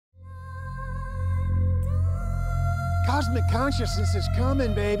Cosmic consciousness is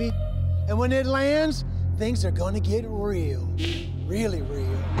coming, baby. And when it lands, things are gonna get real. Really real.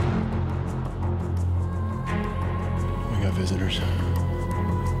 We got visitors.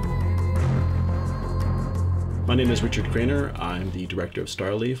 My name is Richard Cranor. I'm the director of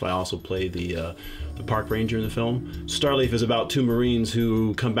Starleaf. I also play the park ranger in the film. Starleaf is about two Marines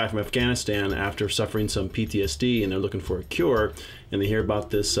who come back from Afghanistan after suffering some PTSD, and they're looking for a cure, and they hear about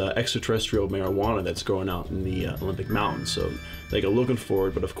this extraterrestrial marijuana that's growing out in the Olympic Mountains. So they go looking for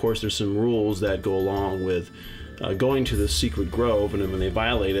it, but of course there's some rules that go along with going to this secret grove, and then when they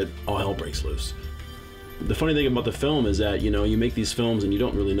violate it, all hell breaks loose. The funny thing about the film is that, you know, you make these films and you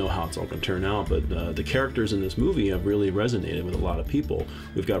don't really know how it's all going to turn out, but the characters in this movie have really resonated with a lot of people.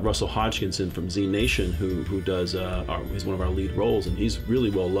 We've got Russell Hodgkinson from Z Nation who does, he's one of our lead roles, and he's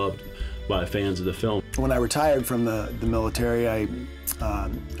really well loved by fans of the film. When I retired from the military, I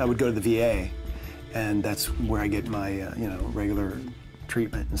would go to the VA, and that's where I get my, you know, regular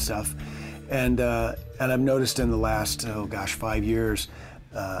treatment and stuff. And I've noticed in the last, oh gosh, 5 years,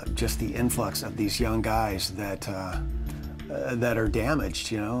 just the influx of these young guys that are damaged,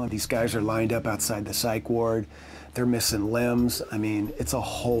 you know. These guys are lined up outside the psych ward. They're missing limbs. I mean, it's a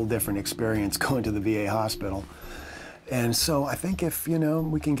whole different experience going to the VA hospital. And so I think if, you know,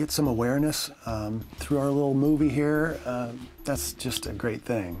 we can get some awareness through our little movie here, that's just a great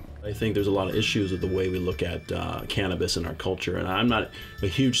thing. I think there's a lot of issues with the way we look at cannabis in our culture, and I'm not a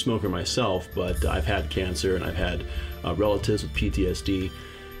huge smoker myself, but I've had cancer and I've had relatives with PTSD,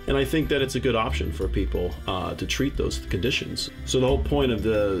 and I think that it's a good option for people to treat those conditions. So the whole point of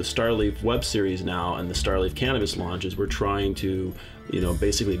the Starleaf web series now and the Starleaf Cannabis launch is we're trying to, you know,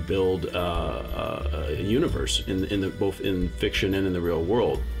 basically build a universe both in fiction and in the real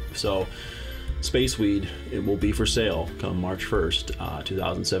world. So Space Weed, it will be for sale come March 1st,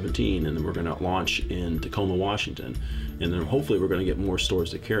 2017, and then we're going to launch in Tacoma, Washington, and then hopefully we're going to get more stores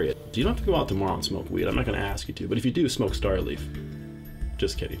to carry it. So you don't have to go out tomorrow and smoke weed. I'm not going to ask you to, but if you do, smoke Starleaf.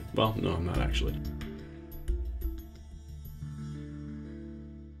 Just kidding. Well, no, I'm not actually.